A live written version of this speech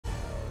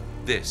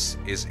This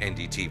is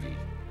NDTV,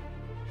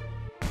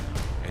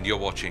 and you're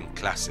watching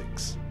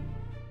Classics.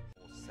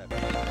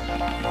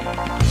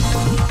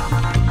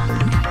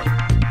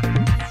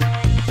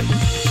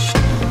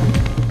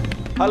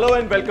 Hello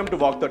and welcome to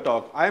Walk the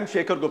Talk. I am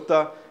Shekhar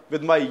Gupta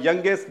with my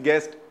youngest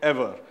guest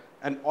ever.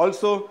 And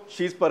also,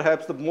 she's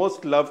perhaps the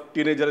most loved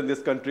teenager in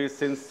this country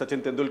since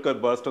Sachin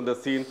Tendulkar burst on the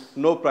scene.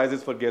 No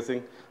prizes for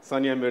guessing.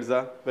 Sania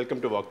Mirza, welcome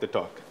to Walk the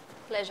Talk.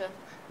 Pleasure.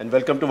 And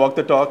welcome to Walk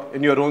the Talk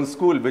in your own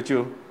school, which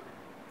you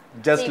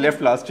just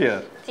left last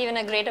year. It's even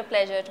a greater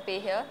pleasure to be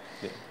here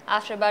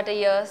after about a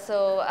year.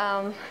 So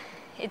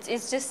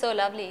it's just so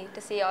lovely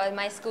to see all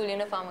my school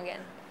uniform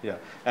again. Yeah,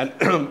 and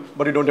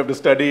but you don't have to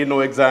study,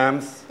 no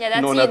exams,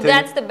 no nothing.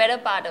 That's the better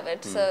part of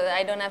it. So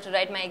I don't have to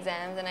write my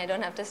exams and I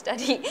don't have to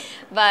study.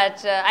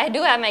 But I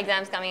do have my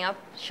exams coming up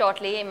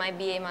shortly in my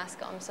BA Mass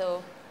Comm.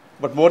 So.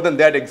 But more than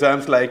that,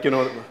 exams like,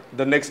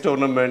 the next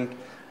tournament.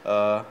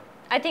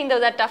 I think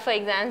those are tougher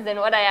exams than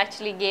what I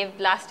actually gave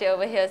last year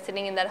over here,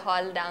 sitting in that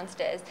hall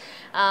downstairs.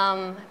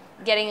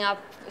 Getting up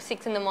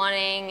 6 in the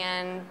morning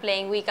and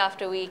playing week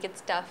after week,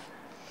 it's tough.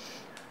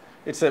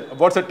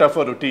 What's a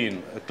tougher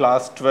routine?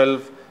 Class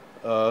 12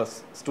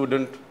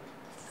 student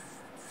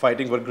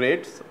fighting for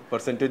grades,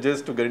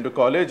 percentages to get into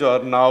college,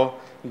 or now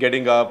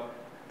getting up,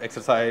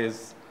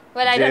 exercise,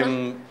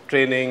 gym,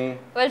 training?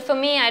 Well, for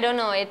me, I don't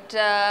know.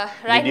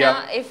 Right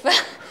now, if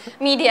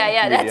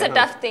media, that's a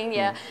tough thing.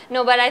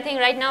 No, but I think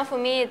right now for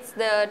me, it's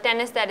the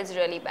tennis that is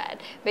really bad,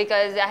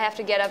 because I have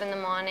to get up in the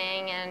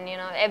morning, and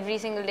every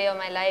single day of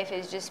my life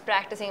is just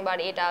practicing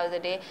about 8 hours a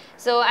day.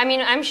 So I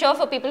mean, I'm sure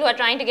for people who are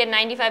trying to get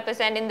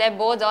 95% in their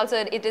boards, also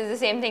it is the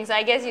same thing. So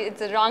I guess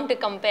it's wrong to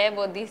compare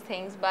both these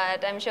things,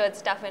 but I'm sure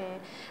it's tough in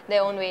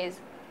their own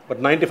ways. But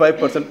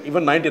 95%,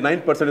 even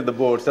 99% of the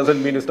boards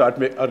doesn't mean you start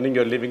earning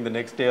your living the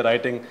next day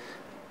writing.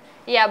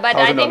 Yeah, but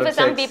I think for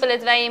some people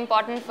it's very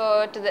important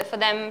for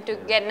them to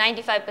get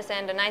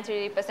 95% or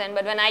 93%.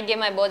 But when I gave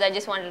my boards, I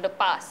just wanted to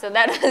pass. So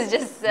that was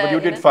just. But you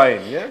did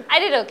fine, yeah? I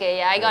did okay,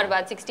 yeah. I got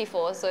about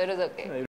 64, so it was okay.